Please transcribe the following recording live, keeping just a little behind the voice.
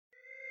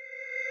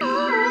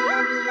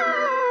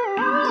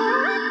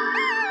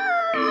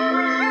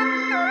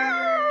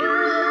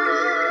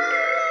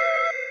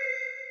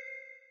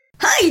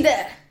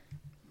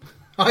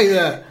Hi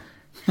there.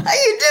 How are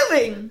you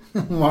doing?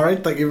 I'm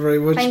alright, thank you very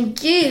much.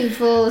 Thank you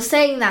for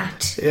saying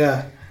that.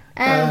 Yeah.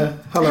 Hello.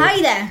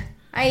 Hi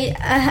there.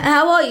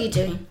 How are you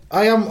doing?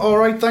 I am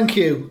alright, thank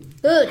you.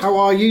 Good. How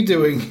are you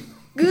doing?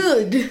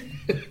 Good.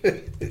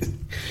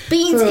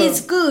 Beans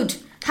is good.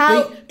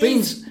 How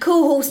Beans is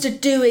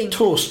co-host doing?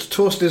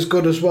 Toast is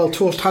good as well.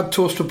 Had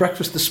toast for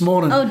breakfast this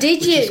morning. Oh,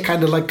 did you? It's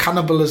kind of like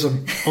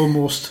cannibalism,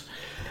 almost.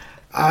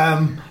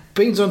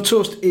 Beans on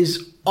Toast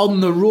is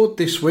on the road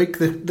this week.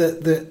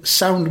 The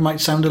sound might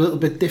sound a little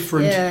bit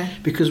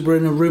different because we're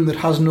in a room that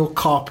has no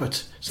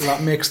carpet, so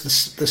that makes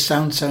the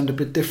sound a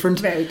bit different.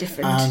 Very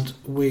different. And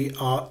we're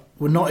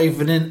not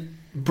even in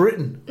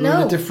Britain.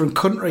 We're in a different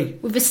country.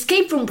 We've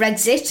escaped from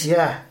Brexit.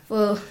 Yeah.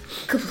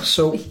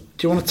 So, do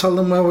you want to tell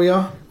them where we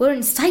are? We're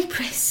in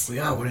Cyprus.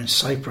 We're in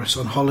Cyprus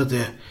on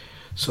holiday.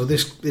 So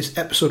this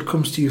episode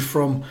comes to you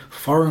from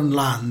foreign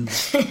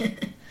lands.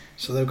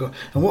 So there we go.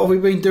 And what have we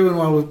been doing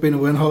while we've been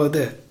away on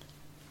holiday?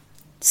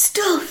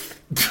 Stuff.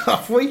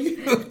 Have we?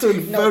 We've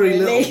done very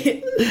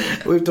little.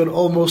 We've done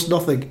almost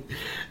nothing.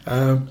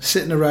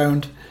 Sitting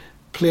around,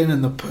 playing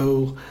in the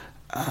pool,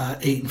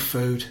 eating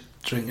food,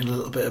 drinking a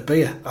little bit of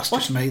beer. That's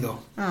just me though.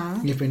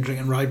 Oh. You've been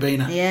drinking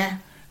Ribena. Yeah.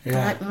 I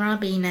like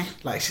Ribena.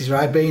 Likes his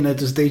Ribena,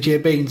 does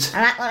DJ Beans.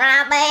 I like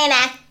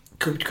Ribena.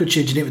 Could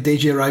change your name to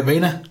DJ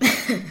Ribena.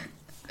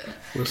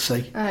 We'll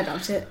see. I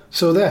doubt it.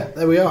 So there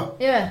we are.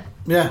 Yeah.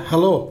 Yeah,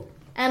 hello.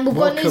 And we've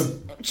got news.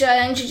 Should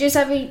I introduce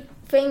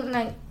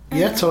everything?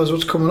 Yeah, tell us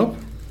what's coming up.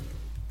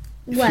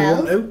 If you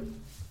want to.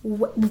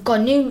 We've got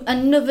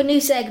another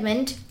new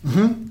segment.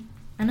 Mm-hmm.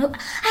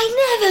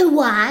 I never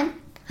won.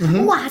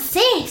 Mm-hmm. What's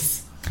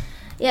this?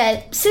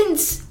 Yeah,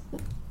 since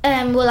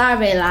I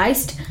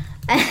realised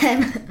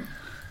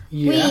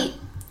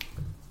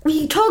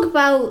we talk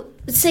about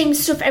the same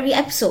stuff every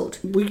episode.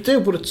 We do,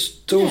 but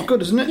it's always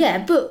good, isn't it?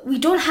 Yeah, but we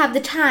don't have the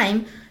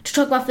time to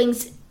talk about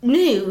things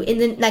new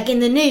in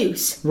the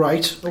news.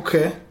 Right.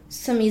 Okay.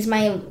 Some of you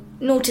might have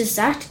noticed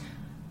that.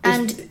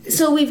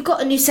 So we've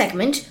got a new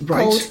segment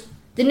called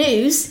The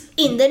News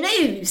in the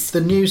News.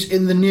 The News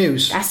in the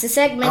News. That's the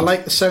segment. I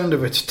like the sound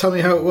of it. Tell me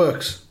how it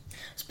works.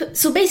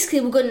 So basically,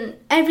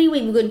 every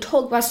week we're going to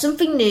talk about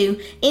something new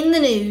in the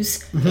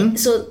news. Mm-hmm.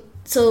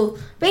 So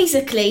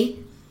basically,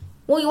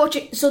 what you watch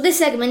it. So this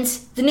segment's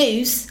the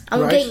news,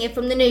 and we're getting it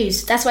from the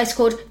news. That's why it's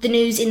called The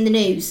News in the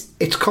News.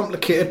 It's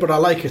complicated, but I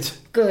like it.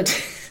 Good.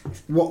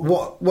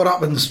 What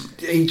happens?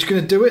 Are you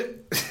going to do it?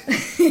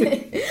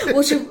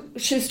 Well, should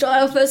we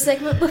start our first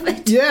segment with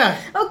it? Yeah.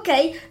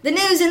 Okay, the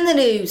news in the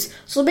news.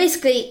 So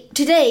basically,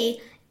 today,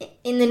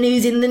 in the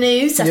news,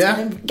 that's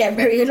going to get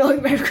very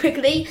annoying very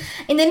quickly.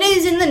 In the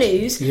news,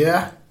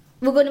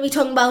 we're going to be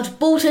talking about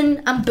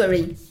Bolton and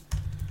Bury.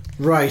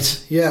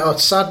 Right, yeah,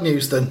 it's sad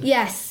news then.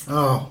 Yes.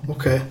 Oh,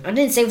 okay. I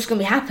didn't say I was going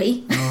to be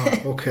happy.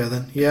 Oh, okay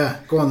then. Yeah,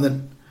 go on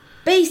then.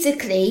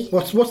 Basically...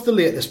 What's the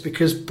latest?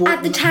 Because Bolton...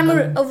 At the time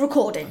of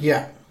recording.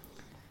 Yeah.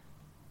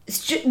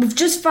 We've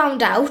just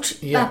found out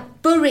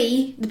that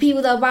Bury, the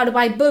people that are about to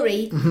buy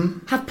Bury,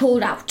 have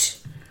pulled out.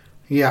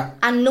 Yeah.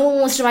 And no one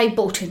wants to buy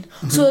Bolton.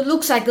 Mm-hmm. So it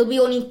looks like there'll be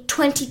only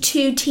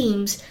 22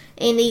 teams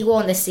in League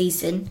One this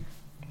season.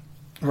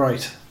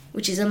 Right.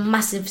 Which is a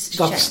massive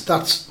shame.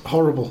 That's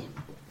horrible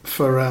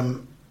for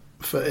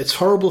it's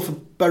horrible for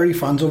Bury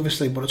fans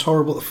obviously, but it's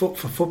horrible for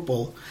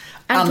football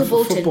and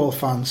for football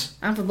fans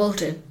and for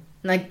Bolton.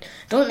 Like,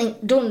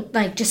 don't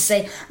just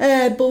say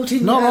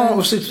Bolton. No,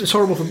 obviously it's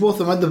horrible for both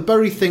of them. The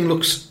Bury thing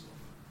looks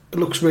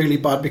really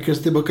bad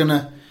because they were going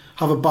to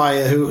have a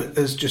buyer who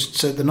has just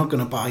said they're not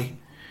going to buy,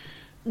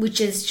 which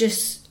is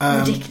just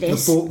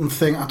ridiculous. The Bolton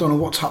thing, I don't know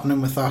what's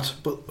happening with that,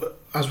 but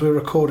as we're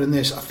recording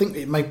this, I think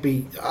it might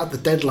be at the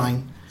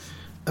deadline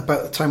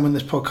about the time when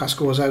this podcast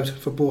goes out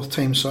for both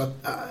teams, so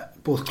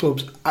both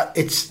clubs.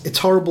 It's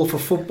horrible for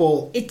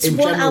football. It's in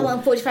 1 general. hour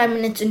and 45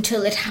 minutes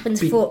until it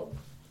happens for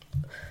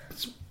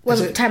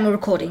the time of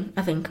recording,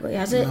 I think.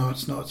 Is it? No,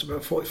 it's not. It's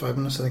about 45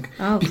 minutes, I think.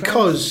 Oh,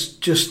 because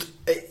just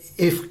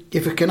if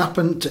it can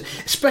happen to,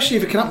 especially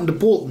if it can happen to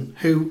Bolton,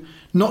 who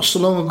not so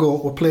long ago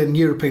were playing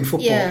European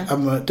football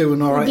and were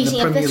doing all right in the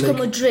Premier League. Beating Atletico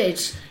Madrid,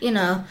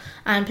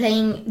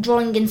 and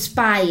drawing against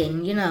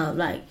Bayern,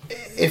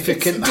 if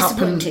it can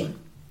happen,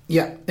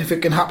 if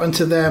it can happen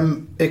to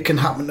them, it can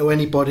happen to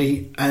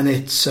anybody, and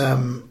it's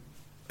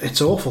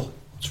awful.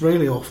 It's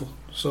really awful.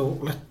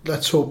 So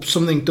let's hope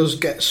something does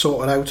get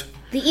sorted out.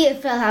 The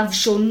EFL have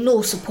shown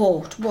no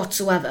support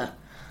whatsoever.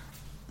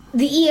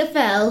 The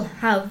EFL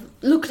have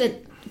looked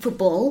at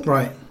football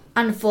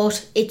and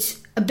thought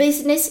it's a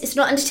business, it's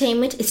not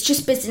entertainment, it's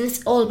just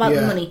business, all about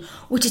the money,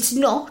 which it's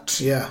not.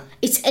 Yeah.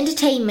 It's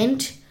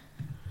entertainment.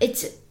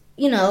 It's,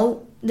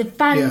 the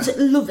fans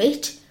love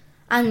it,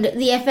 and the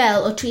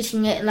EFL are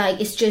treating it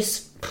like it's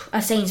just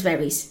a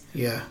Sainsbury's.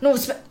 Yeah.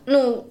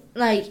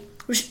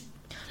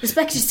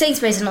 Respect to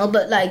Sainsbury's and all,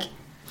 but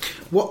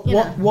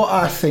What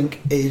I think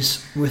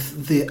is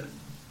with the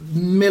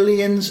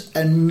millions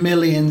and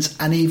millions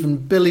and even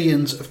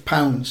billions of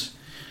pounds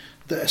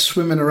that are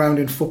swimming around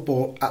in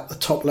football at the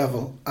top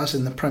level, as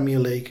in the Premier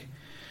League,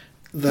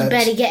 that you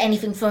barely get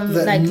anything from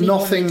like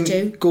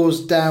nothing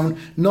goes down.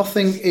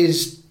 Nothing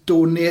is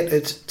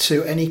donated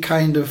to any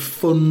kind of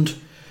fund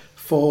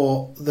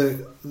for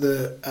the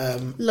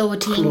lower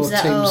teams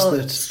that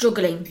are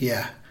struggling.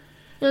 Yeah,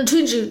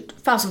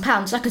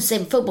 £200,000 that could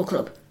save a football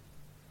club,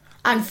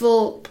 and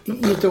for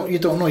you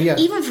don't know. Yeah,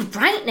 even for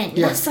Brighton,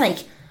 that's like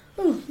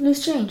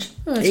loose change.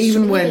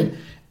 Even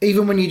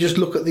when you just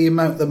look at the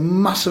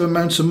massive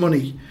amounts of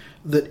money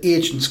that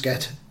agents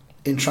get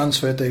in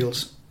transfer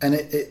deals, and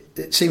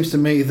it seems to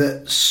me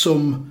that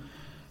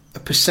a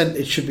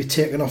percentage should be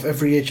taken off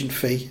every agent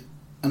fee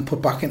and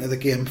put back into the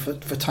game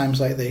for times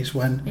like these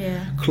when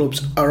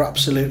clubs are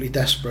absolutely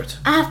desperate.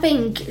 I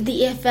think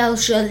the EFL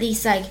should at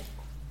least I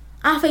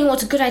think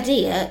what's a good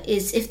idea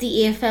is if the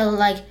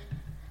EFL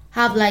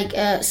have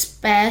a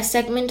spare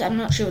segment. I'm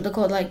not sure what they're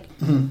called,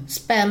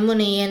 spare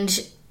money, and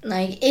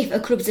if a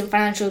club's in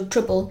financial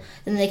trouble,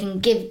 then they can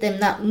give them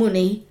that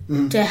money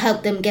to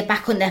help them get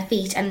back on their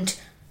feet and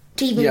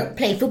to even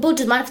play football.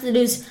 Doesn't matter if they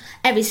lose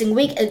every single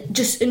week,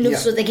 just enough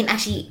so they can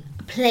actually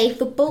play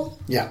football.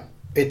 Yeah.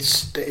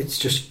 It's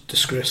just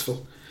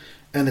disgraceful,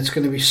 and it's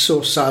going to be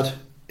so sad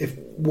if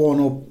one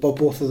or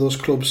both of those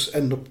clubs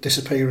end up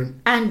disappearing.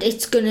 And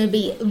it's going to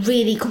be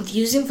really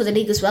confusing for the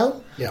league as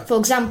well. Yeah. For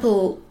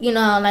example,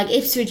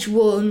 Ipswich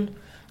won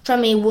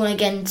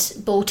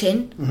against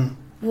Bolton.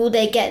 Will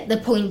they get the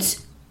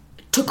points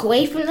took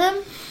away from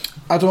them?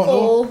 I don't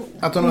know.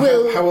 I don't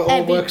know how it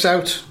all works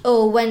out.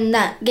 Or when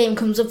that game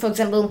comes up, for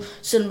example,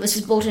 Sunderland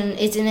versus Bolton,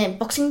 isn't it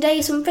Boxing Day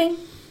or something?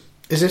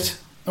 Is it?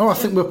 Oh, I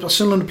think we're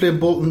Sunderland playing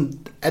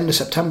Bolton end of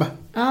September.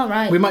 Oh,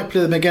 right. We might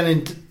play them again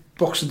in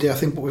Boxing Day, I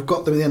think, but we've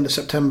got them at the end of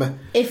September.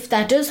 If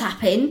that does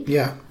happen.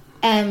 Yeah.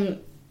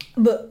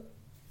 But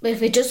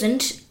if it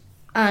doesn't,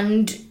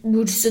 and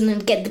would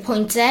Sunderland get the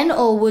points then,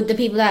 or would the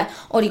people that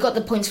already got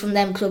the points from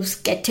them clubs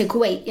get taken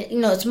away?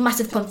 It's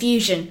massive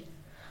confusion.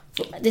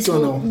 This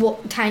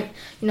what time?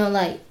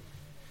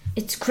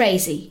 It's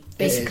crazy,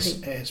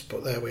 basically. It is,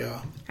 but there we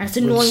are. And it's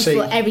annoying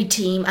for every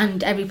team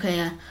and every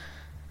player.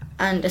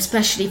 And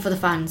especially for the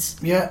fans.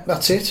 Yeah,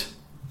 that's it.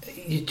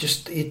 You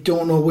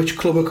don't know which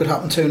club it could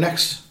happen to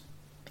next.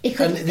 It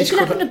could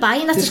happen to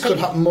Bayern. That's this could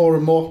happen more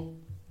and more.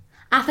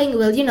 I think it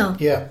will.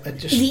 Yeah, the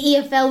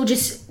EFL will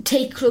just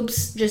take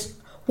clubs just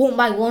one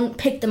by one,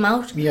 pick them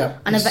out. Yeah,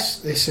 and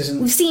this isn't.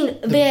 We've seen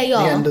VAR.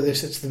 The end of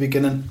this. It's the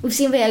beginning. We've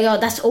seen VAR.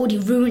 That's already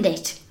ruined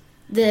it.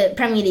 The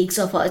Premier League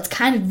so far. It's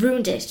kind of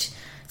ruined it.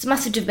 It's a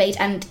massive debate,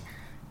 and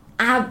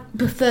I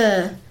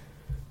prefer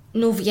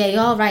no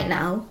VAR right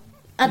now.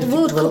 At the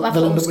World Cup, I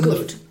thought it was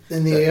good.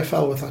 In the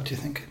AFL with that, do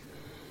you think?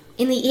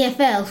 In the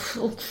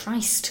EFL? Oh,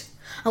 Christ.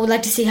 I would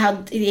like to see how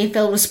the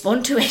EFL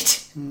respond to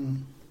it.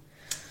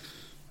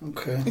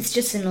 Okay. It's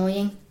just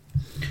annoying.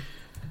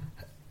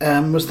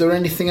 Was there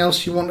anything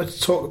else you wanted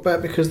to talk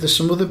about? Because there's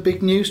some other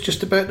big news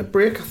just about the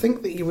break, I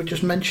think, that you were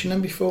just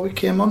mentioning before we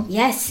came on.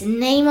 Yes,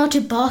 Neymar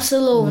to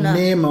Barcelona.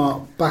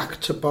 Neymar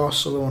back to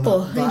Barcelona.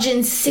 For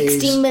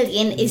 160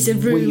 million is the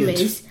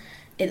rumours.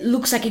 It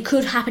looks like it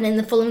could happen in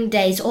the following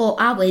days or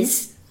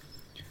hours.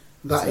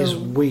 That is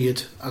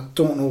weird. I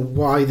don't know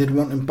why they'd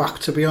want him back,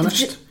 to be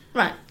honest.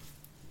 Right.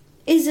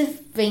 Is the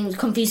thing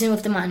confusing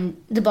with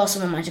the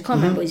Barcelona manager? I can't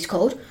remember what he's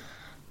called.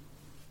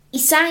 He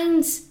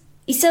sells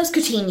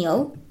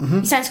Coutinho.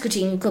 He signs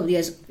Coutinho a couple of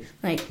years,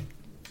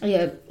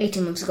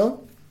 18 months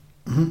ago.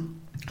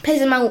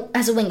 Plays him out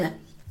as a winger.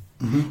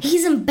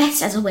 He's in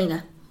best as a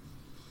winger.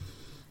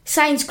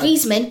 Signs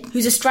Griezmann,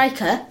 who's a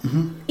striker.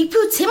 He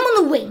puts him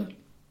on the wing.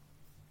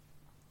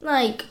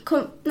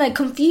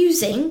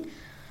 Confusing.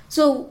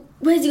 So,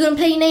 where's he going to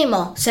play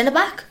Neymar? Centre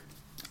back?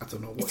 I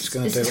don't know what he's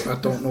going to do. I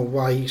don't know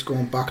why he's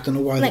going back. I don't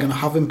know why they're going to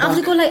have him back.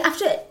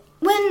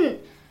 When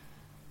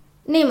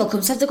Neymar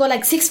comes, have to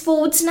go 6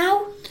 forwards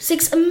now?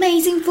 6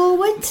 amazing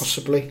forwards?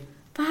 Possibly.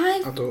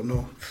 5? I don't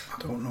know.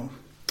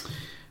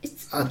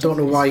 I don't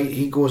know why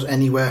he goes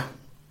anywhere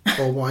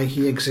or why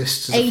he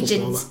exists as a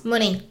footballer.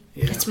 Money.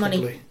 Yeah, it's money.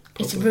 Probably.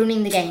 It's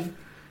ruining the game.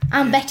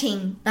 I'm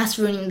betting that's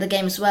ruining the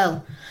game as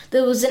well.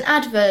 There was an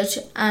advert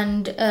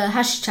and a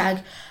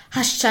hashtag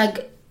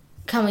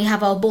can we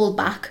have our ball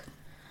back?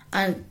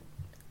 And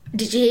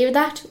did you hear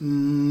that?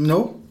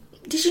 No.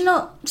 Did you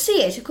not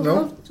see it a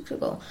couple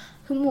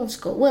months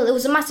ago? Well, it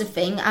was a massive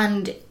thing,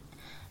 and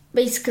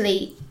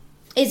basically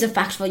is a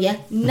fact for you.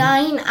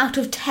 9 out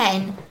of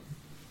 10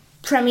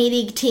 Premier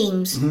League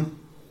teams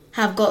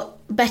have got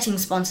betting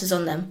sponsors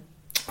on them.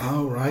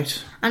 Oh,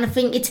 right. And I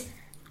think it's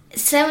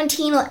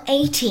 17 or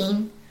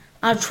 18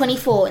 out of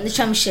 24 in the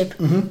Championship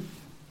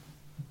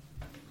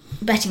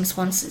betting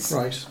sponsors.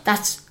 Right.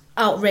 That's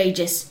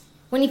outrageous.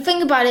 When you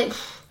think about it,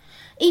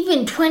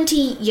 even 20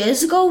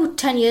 years ago,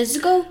 10 years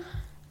ago,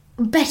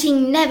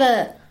 betting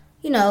never,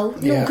 no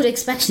one could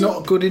expect it. It's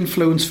not a good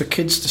influence for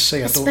kids to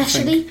see, I don't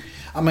think.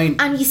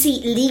 And you see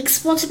leagues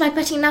sponsored by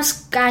betting now,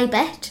 Sky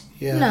Bet.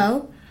 Yeah.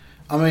 No.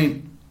 I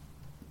mean,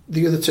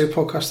 the other 2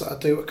 podcasts that I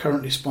do are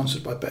currently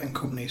sponsored by betting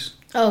companies.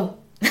 Oh.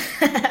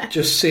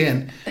 Just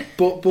saying.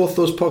 But both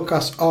those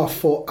podcasts are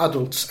for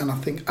adults, and I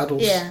think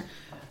adults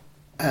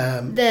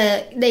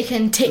they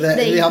can take.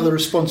 They have the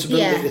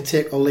responsibility to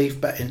take or leave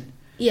betting.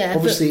 Yeah,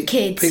 obviously,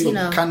 kids, people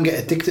can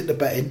get addicted to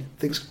betting.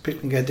 People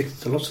can get addicted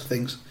to lots of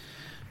things.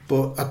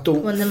 But I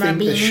don't think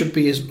there should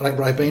be like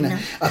Ribena. No.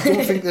 I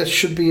don't think there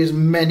should be as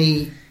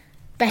many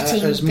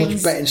as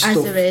much betting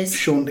stuff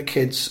shown to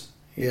kids.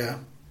 Yeah,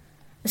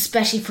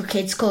 especially for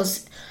kids,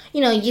 because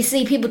you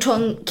see people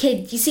talking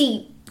kids. You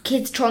see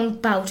kids talking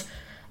about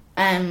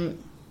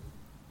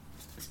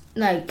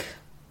like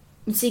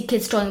you see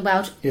kids talking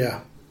about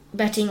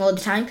betting all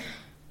the time.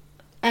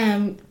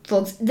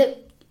 Folks,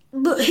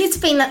 but here's the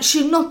thing that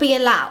should not be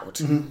allowed.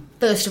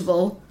 First of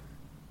all,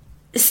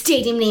 a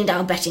stadium named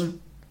after betting.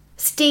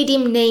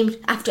 Stadium named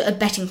after a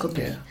betting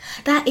company. Yeah.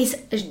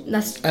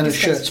 That's and a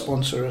shirt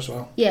sponsor as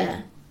well.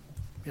 Yeah.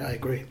 Yeah, I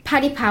agree.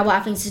 Paddy Power, I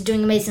think, is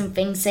doing amazing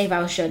things. Save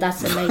our show.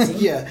 That's amazing.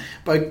 Yeah,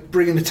 by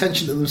bringing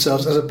attention to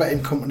themselves as a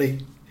betting company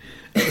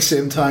at the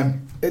same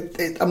time.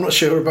 I'm not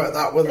sure about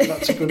that, whether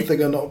that's a good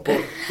thing or not,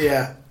 but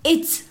yeah.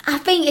 I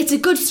think it's a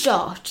good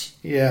start.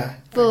 Yeah,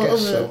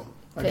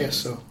 I guess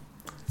so.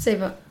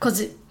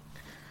 Because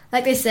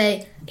like they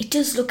say, it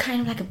does look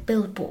kind of like a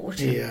billboard.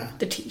 Yeah.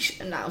 The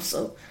t-shirt now,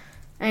 so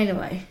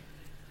anyway.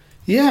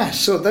 Yeah,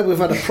 so then we've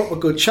had a proper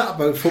good chat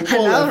about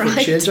football for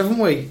a change, haven't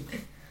we?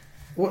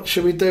 What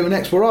should we do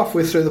next? We're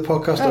halfway through the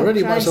podcast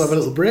already. Might as well have a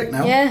little break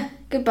now. Yeah,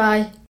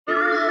 goodbye.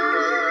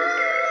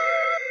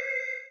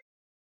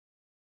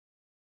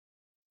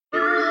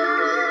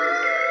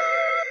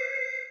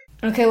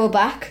 Okay, we're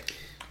back.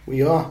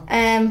 We are.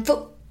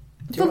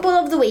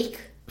 Football of the week.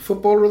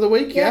 Footballer of the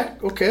week, yeah.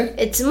 Okay.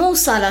 It's Mo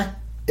Salah.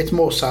 It's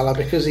Mo Salah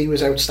because he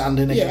was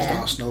outstanding against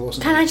Arsenal,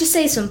 wasn't he? Can I just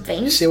say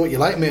something? Say what you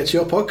like, mate. It's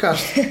your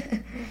podcast.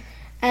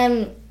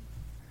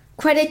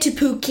 Credit to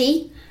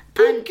Pookie.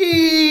 And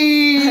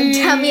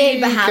Tammy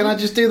Abraham. Can I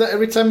just do that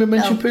every time we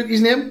mention Pookie's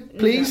name,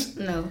 please?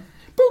 No.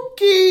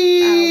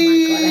 Pookie! Oh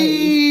my god, I hate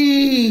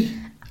you.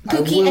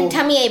 Pookie and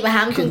Tammy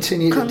Abraham.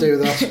 Continue to do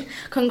that.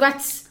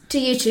 Congrats to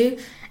you two.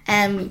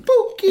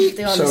 Pookie!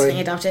 They are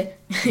listening about it.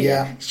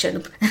 Yeah. Shut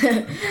up.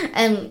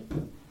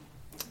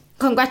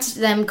 Congrats to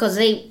them because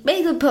they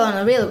basically put on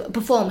a real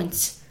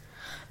performance.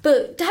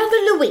 But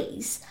David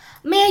Luiz,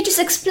 may I just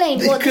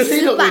explain what this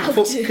is about?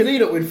 Can he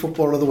not win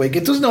Footballer of the Week?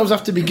 It doesn't always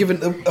have to be given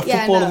a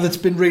footballer that's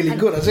been really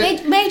good, has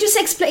it? May I just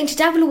explain to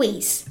David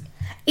Luiz?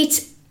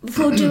 It's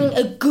for doing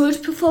a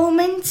good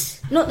performance,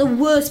 not the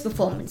worst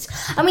performance.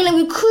 I mean,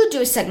 we could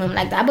do a segment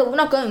like that, but we're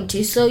not going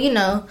to, so,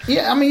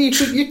 Yeah, I mean,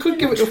 you could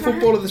give it to a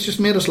footballer that's just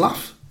made us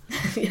laugh.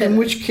 Yeah. In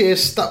which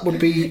case, that would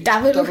be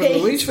David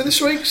Luiz for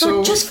this week. So.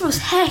 Not just for his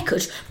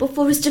haircut, but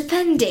for his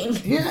defending.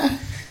 Yeah.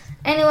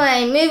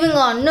 Anyway, moving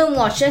on. No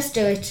watch, let's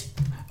do it.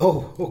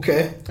 Oh,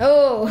 okay.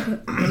 Oh.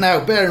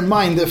 Now, bear in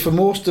mind that for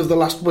most of the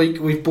last week,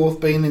 we've both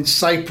been in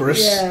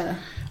Cyprus. Yeah.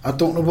 I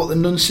don't know what the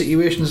nun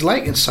situation is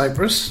like in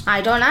Cyprus.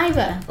 I don't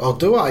either. Or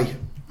do I?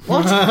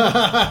 What?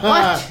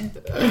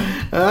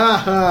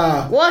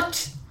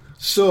 What?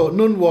 So,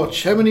 nun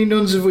watch. How many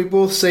nuns have we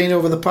both seen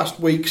over the past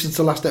week since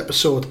the last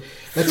episode?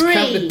 Let's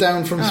count it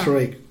down from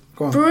 3.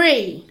 Go on.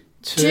 3,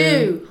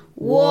 2,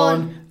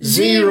 1,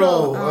 0.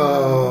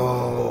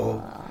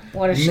 Oh.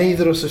 What a shame.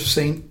 Neither of us have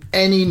seen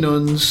any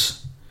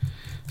nuns.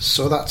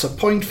 So that's a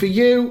point for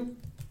you.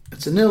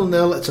 It's a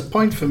 0-0. It's a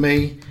point for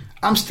me.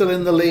 I'm still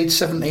in the lead,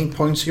 17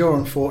 points. You're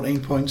on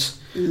 14 points.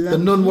 The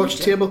nun watch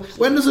table.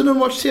 When does the nun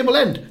watch table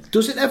end?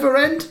 Does it ever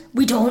end?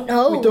 We don't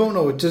know. We don't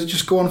know. Does it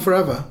just go on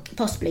forever?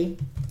 Possibly.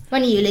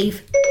 When do you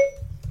leave?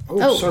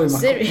 Oh, sorry,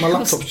 my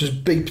laptop's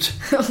just beeped.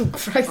 Oh,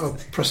 Christ. I'll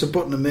press a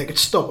button and make it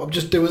stop. I'm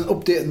just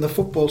updating the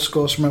football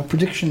scores from our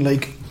prediction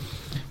league.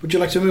 Would you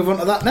like to move on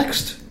to that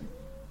next?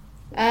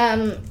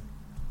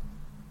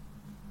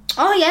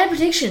 Oh, yeah,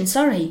 predictions,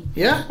 sorry.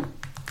 Yeah?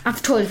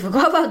 I've totally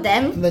forgot about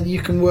them. And then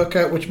you can work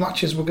out which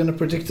matches we're going to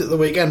predict at the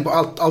weekend.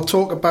 But I'll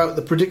talk about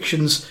the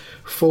predictions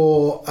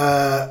for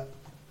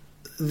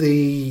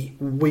the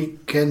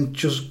weekend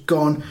just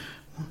gone.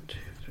 1, 2,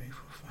 3,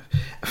 4,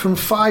 5. From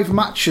 5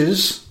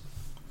 matches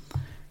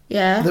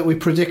that we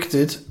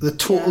predicted, the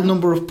total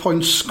number of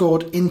points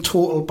scored in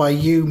total by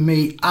you,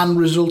 me, and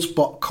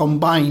ResultsBot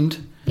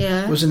combined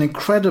was an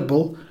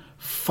incredible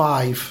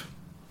 5.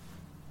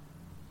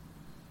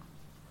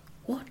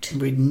 What?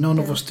 None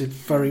of us did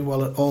very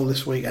well at all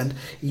this weekend.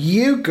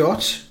 You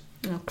got...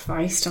 Oh,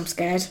 Christ, I'm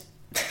scared.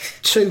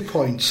 2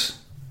 points.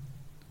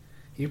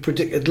 You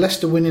predicted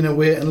Leicester winning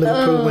away and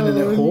Liverpool winning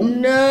at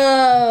home.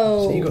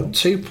 No! So you got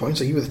 2 points.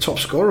 So you were the top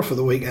scorer for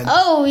the weekend.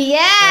 Oh,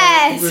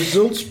 yes!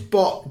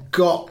 ResultsBot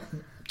got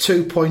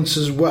 2 points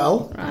as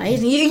well. Right,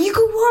 you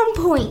got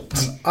 1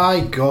 point. And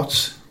I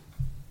got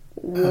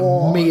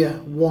a mere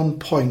 1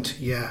 point,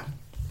 yeah.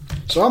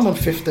 So I'm on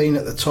 15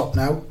 at the top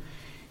now.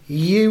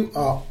 You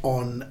are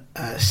on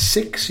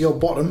 6, your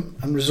bottom,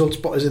 and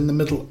ResultsBot is in the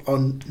middle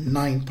on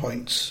 9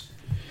 points.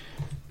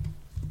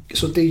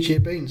 So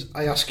DJ Beans,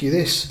 I ask you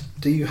this.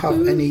 Do you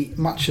have any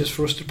matches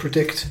for us to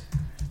predict?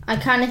 I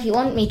can if you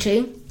want me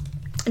to.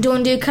 Do you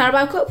want to do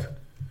Carabao Cup?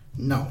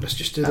 No, let's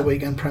just do the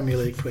weekend Premier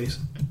League, please.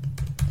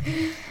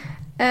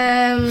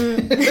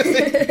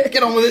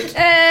 Get on with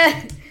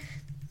it.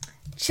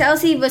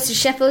 Chelsea versus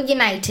Sheffield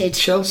United.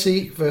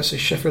 Chelsea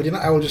versus Sheffield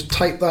United. I will just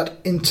type that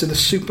into the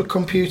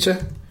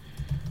supercomputer.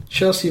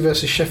 Chelsea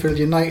versus Sheffield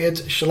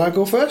United. Shall I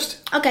go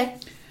first? Okay.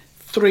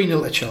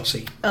 3-0 to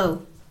Chelsea.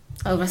 Oh,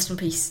 rest in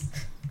peace.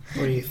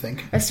 What do you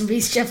think? Rest in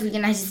peace, Sheffield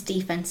United's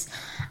defence.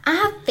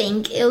 I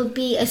think it'll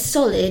be a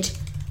solid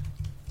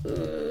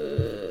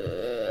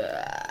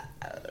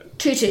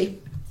 2-2.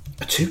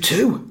 A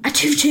 2-2? A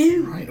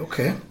 2-2. Right,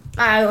 okay.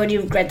 I already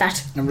regret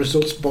that. And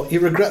results, but you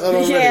regret that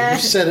already. Yeah. You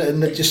said it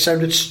and it just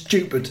sounded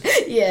stupid.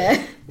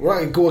 Yeah.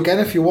 Right, go again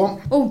if you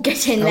want. Oh,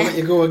 get in there. I'll let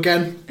you go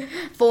again.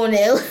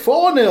 4-0.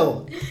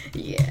 4-0?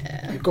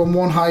 Yeah. You've gone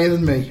one higher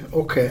than me.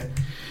 Okay.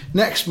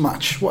 Next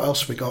match, what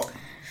else we got?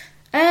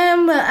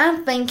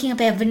 I'm thinking a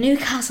bit of a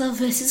Newcastle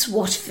versus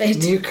Watford.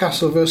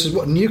 Newcastle versus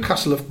what?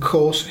 Newcastle, of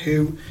course,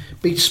 who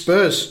beat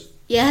Spurs.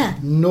 Yeah.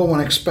 No one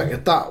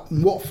expected that.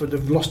 Watford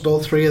have lost all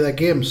 3 of their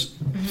games.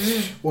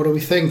 Mm-hmm. What do we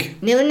think?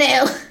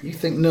 0-0. You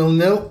think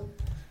 0-0?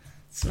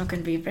 It's not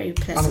going to be a very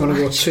pleasant I'm going to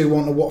go match.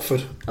 2-1 to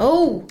Watford.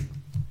 Oh,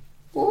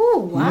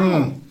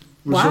 wow.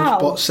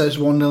 Results bot says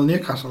 1-0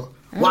 Newcastle.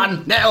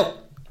 1-0.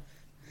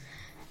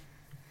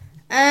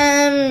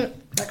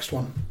 Next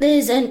one.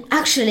 There's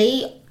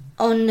actually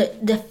on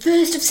the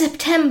 1st of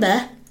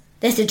September.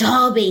 There's a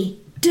derby.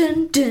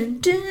 Dun dun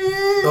dun.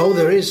 Oh,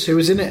 there is. Who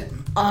is in it?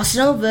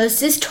 Arsenal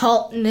versus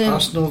Tottenham.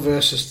 Arsenal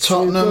versus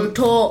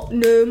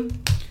Tottenham.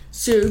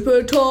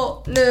 Super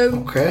Tottenham.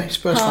 Okay,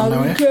 Spurs fan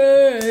now, yeah.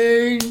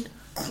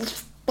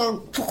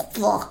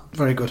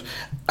 Very good.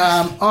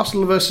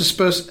 Arsenal versus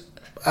Spurs.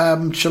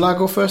 Shall I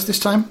go first this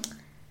time?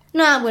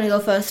 No, I'm going to go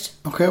first.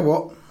 Okay,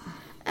 what?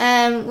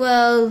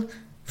 Well,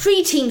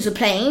 3 teams are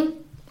playing.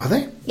 Are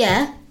they?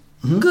 Yeah.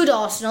 Mm-hmm. Good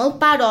Arsenal,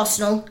 bad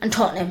Arsenal, and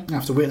Tottenham. I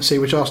have to wait and see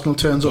which Arsenal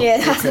turns up.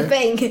 Yeah, that's the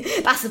thing.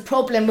 That's the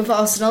problem with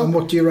Arsenal. And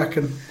what do you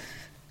reckon?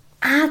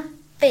 I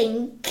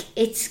think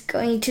it's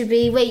going to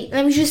be... Wait,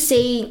 let me just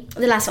see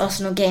the last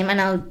Arsenal game and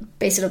I'll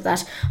base it off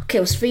that. Okay,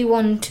 it was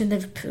 3-1 to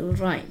Liverpool,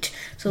 right.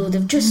 So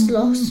they've just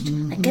lost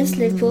against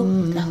Liverpool.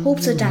 Their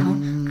hopes are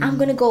down. I'm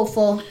going to go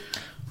for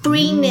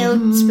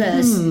 3-0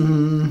 Spurs.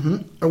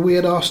 Mm-hmm. Are we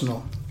at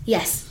Arsenal?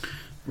 Yes.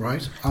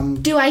 Right.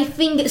 Do I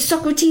think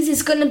Socrates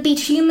is going to beat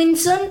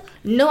Huminson?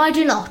 No, I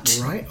do not.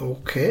 Right,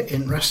 okay,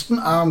 interesting.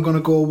 I'm going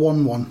to go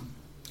 1-1.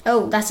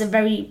 Oh, that's a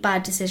very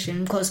bad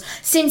decision because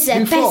since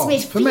their best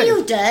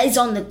midfielder is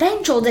on the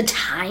bench all the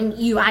time,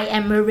 Unai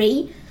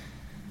Emery.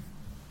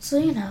 So,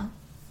 you know.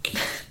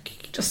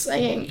 Just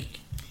saying.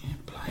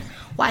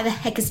 Why the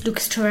heck is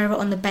Lucas Torreira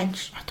on the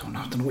bench? I don't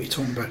know what you're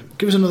talking about.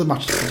 Give us another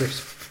match to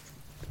predict.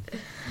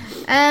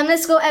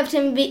 Let's go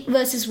Everton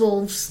versus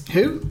Wolves.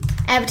 Who?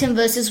 Everton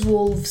versus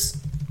Wolves.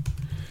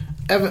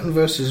 Everton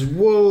versus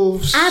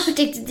Wolves. I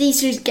predicted these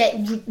two to get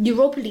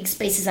Europa League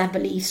spaces, I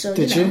believe. So,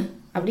 Did you?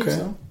 I believe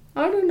so.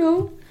 I don't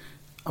know.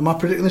 Am I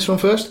predicting this one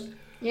first?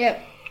 Yep.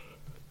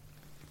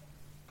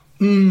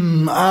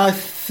 I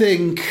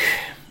think...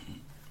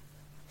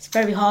 It's a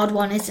very hard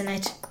one, isn't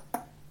it?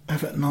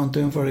 Everton aren't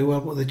doing very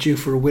well, but they're due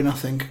for a win, I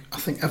think. I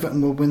think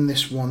Everton will win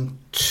this one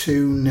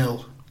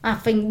 2-0. I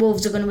think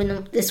Wolves are going to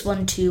win this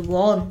one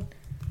 2-1.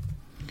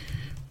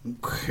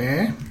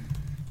 Okay.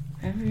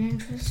 Very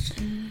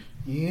interesting.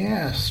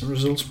 Yes, the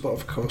results bot,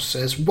 of course,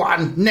 says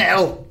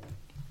 1-0.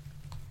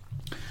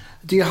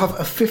 Do you have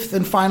a 5th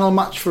and final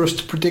match for us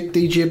to predict,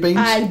 DJ Beans?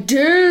 I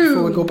do.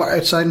 Before we go back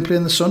outside and play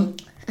in the sun?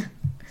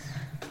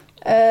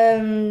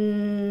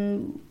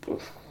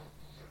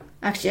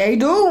 Actually, I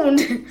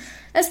don't.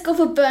 Let's go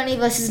for Burnley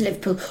versus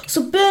Liverpool.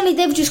 So Burnley,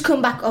 they've just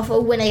come back off a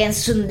win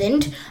against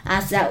Sunderland,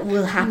 as that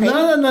will happen.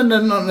 No,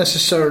 not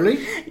necessarily.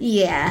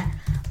 Yeah.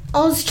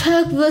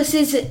 Ozturk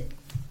versus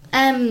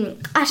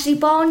Ashley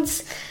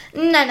Barnes.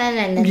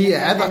 No.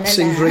 Yeah, that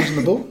seems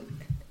reasonable.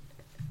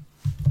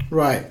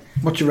 Right,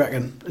 what do you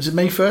reckon? Is it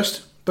me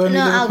first? Burnley,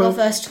 no, Liverpool? I'll go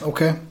first.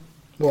 Okay.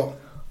 What?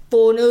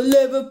 4-0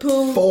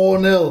 Liverpool.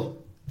 4-0.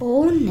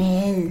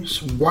 4-0.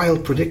 It's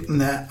wild predicting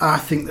there. I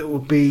think that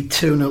would be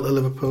 2-0 to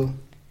Liverpool.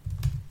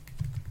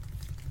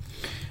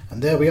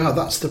 And there we are.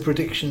 That's the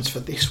predictions for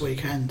this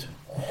weekend.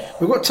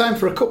 We've got time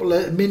for a couple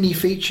of mini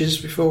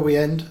features before we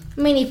end.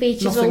 Mini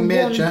features. Nothing or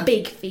major. One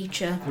big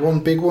feature.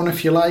 One big one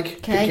if you like.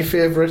 Okay. Pick your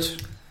favourite.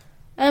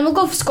 We'll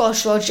go for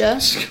Scottish Roger.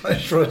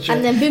 Scottish Roger.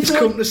 And then Buffon. He's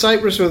come to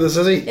Cyprus with us,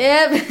 has he?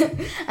 Yeah.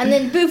 And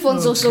then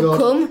Buffon's also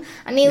come.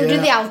 And he'll do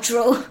the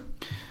outro.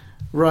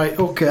 Right,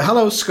 okay.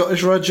 Hello,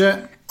 Scottish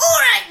Roger.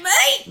 Alright,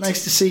 mate.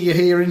 Nice to see you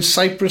here in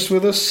Cyprus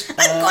with us.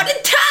 I've got a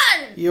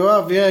tan. You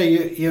have, yeah.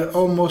 You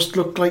almost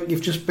look like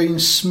you've just been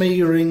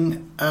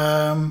smearing,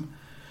 I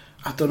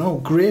don't know,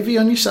 gravy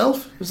on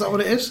yourself? Is that what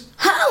it is?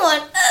 How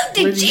on earth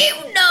did Really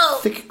you know?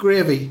 Thick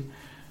gravy.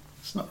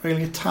 It's not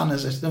really a tan,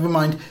 is it? Never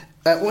mind.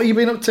 What have you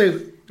been up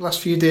to the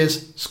last few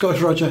days,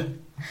 Scottish Roger?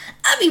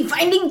 I've been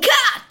finding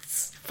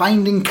cats.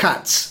 Finding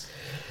cats.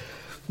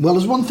 Well,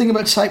 there's one thing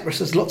about Cyprus.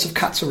 There's lots of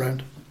cats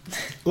around.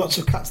 Lots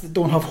of cats that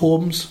don't have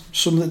homes.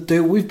 Some that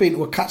do. We've been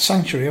to a cat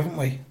sanctuary, haven't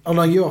we? Oh,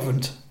 no, you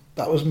haven't.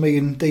 That was me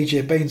and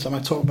DJ Beans. I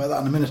might talk about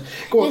that in a minute.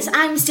 Go on. Yes,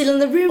 I'm still in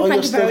the room,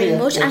 thank you very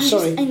much. Yeah, I'm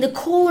just in the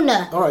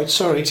corner. All right,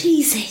 sorry.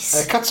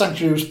 Jesus. Cat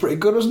Sanctuary was pretty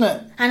good, wasn't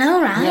it? I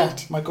know, right? Yeah,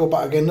 might go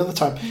back again another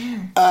time.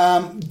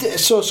 Yeah.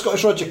 So,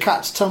 Scottish Roger,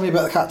 cats. Tell me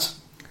about the cats.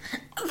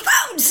 I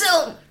found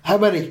some. How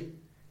many?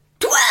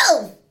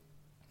 12.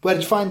 Where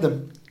did you find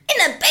them?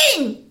 In a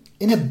bin.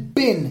 In a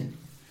bin?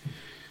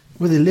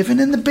 Were they living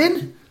in the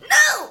bin?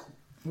 No.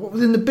 What were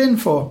they in the bin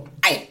for?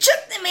 I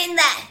chucked them in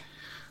there.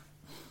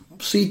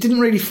 So you didn't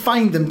really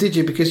find them, did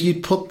you? Because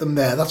you'd put them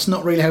there. That's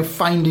not really how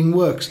finding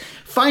works.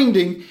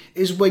 Finding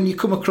is when you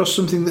come across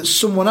something that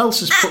someone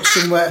else has put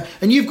somewhere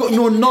and you've got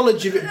no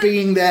knowledge of it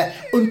being there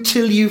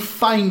until you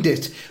find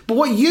it. But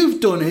what you've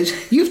done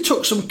is you've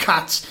took some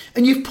cats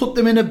and you've put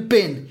them in a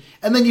bin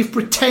and then you've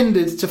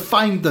pretended to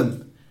find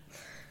them.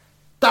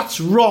 That's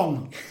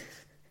wrong.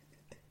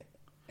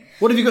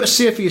 What have you got to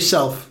say for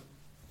yourself?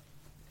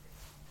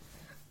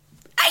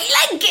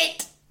 I like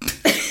it.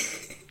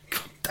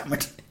 God damn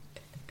it.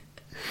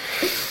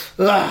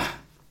 Ah.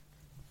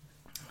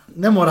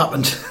 Then what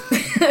happened?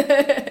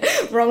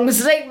 Wrong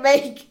mistake,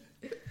 mate.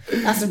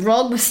 That's a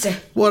wrong mistake.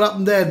 What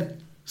happened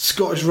then,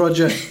 Scottish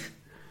Roger?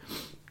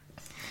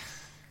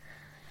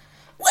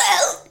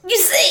 Well, you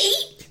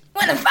see,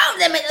 when I found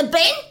them in the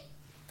bin,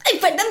 I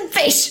fed them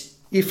fish.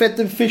 You fed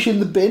them fish in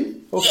the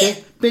bin?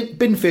 Okay. Yeah.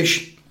 Bin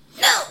fish?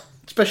 No.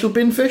 Special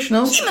bin fish?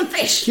 No? Human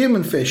fish.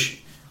 Human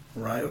fish.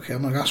 Right, okay,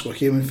 I'm not going to ask what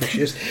human fish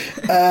is.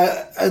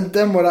 And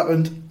then what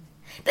happened?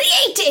 They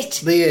ate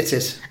it. They ate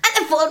it. And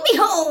they followed me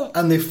home.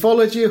 And they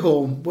followed you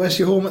home. Where's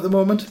your home at the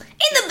moment? In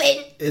the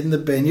bin. In the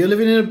bin. You're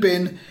living in a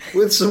bin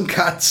with some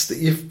cats that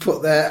you've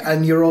put there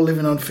and you're all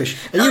living on fish.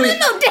 No,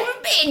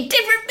 different bin,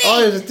 different bin.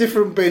 Oh, it's a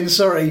different bin,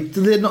 sorry.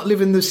 Do they not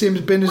live in the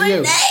same bin as you?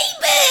 We're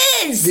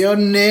neighbours. They are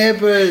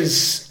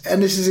neighbours.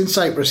 And this is in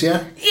Cyprus,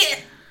 yeah? Yeah.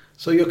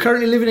 So you're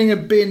currently living in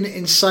a bin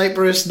in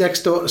Cyprus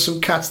next door to some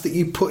cats that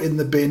you put in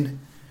the bin,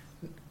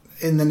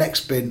 in the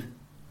next bin.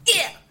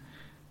 Yeah.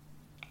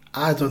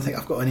 I don't think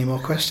I've got any more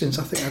questions.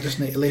 I think I just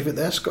need to leave it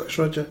there, Scottish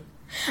Roger.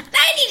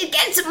 I need to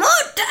get some more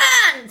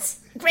tans.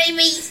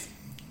 Gravies.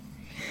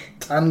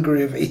 Tan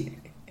gravy.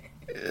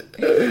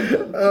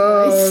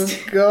 Oh,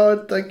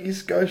 God. Thank you,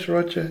 Scottish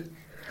Roger.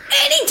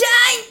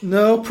 Anytime.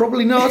 No,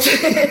 probably not.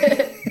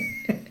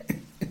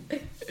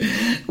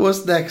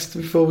 What's next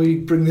before we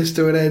bring this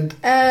to an end?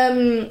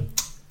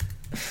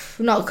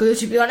 Not good,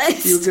 to be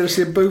honest. You were going to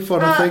say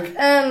Buffon, I think.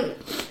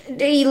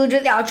 You'll do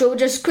the outro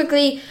just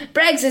quickly.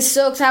 Brexit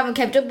sucks. I haven't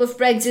kept up with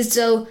Brexit,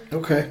 so...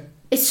 Okay.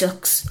 It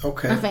sucks.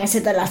 Okay. I think I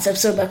said that last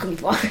episode, but I couldn't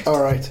find it.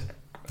 All right.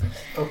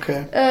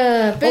 Okay.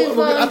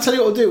 I'll tell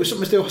you what we'll do.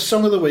 Let's do a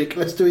song of the week.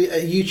 Let's do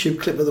a YouTube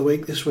clip of the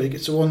week this week.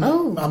 It's the one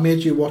I made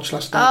you watch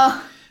last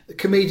night. A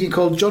comedian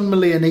called John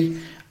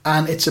Mulaney,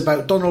 and it's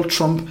about Donald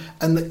Trump.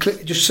 And the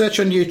clip, just search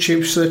on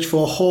YouTube, search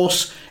for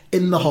 "horse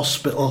in the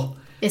hospital,"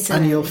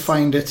 and you'll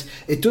find it.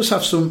 It does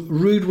have some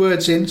rude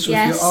words in, so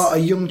if you are a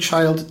young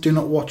child, do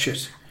not watch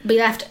it. But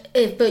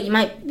you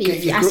might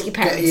be ask your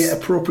parents. Get your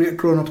appropriate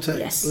grown up to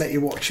let you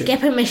watch it.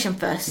 Get permission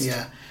first.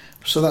 Yeah.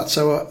 So that's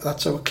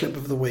our clip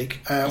of the week,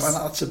 and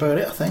that's about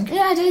it, I think.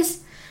 Yeah, it is.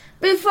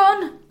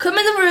 Buffon, come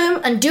in the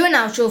room and do an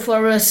outro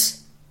for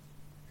us.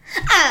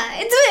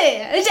 It's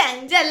me,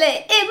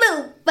 Angela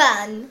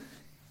Buffon.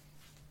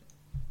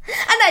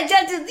 And I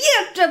just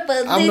YouTube.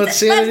 I'm not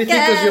saying anything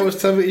because you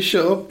always tell me to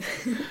shut up.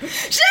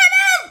 Shut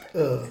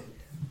up!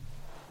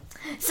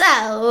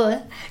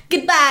 So,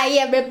 goodbye,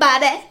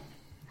 everybody.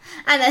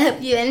 And I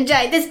hope you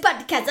enjoyed this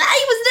podcast.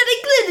 I was not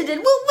included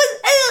in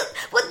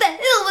what the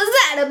hell was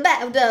that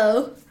about,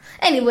 though?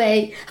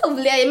 Anyway,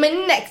 hopefully I am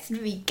in next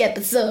week's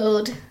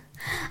episode.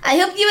 I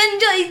hope you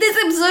enjoyed this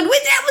episode,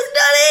 which I was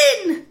not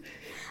in.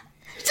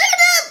 Shut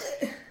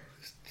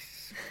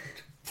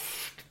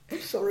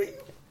up! Sorry.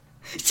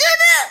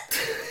 Shut up!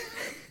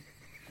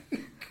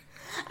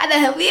 And I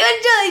hope you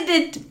enjoyed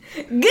it.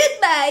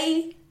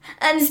 Goodbye.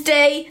 And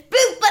stay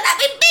blue, but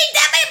happy beat.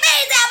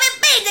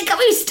 Can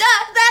we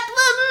start that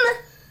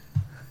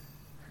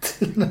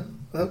one?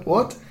 That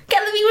what?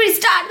 Can we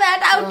restart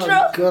that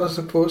outro? Oh, God, I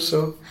suppose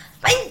so.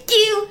 Thank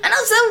you. And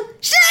also,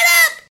 shut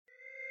up!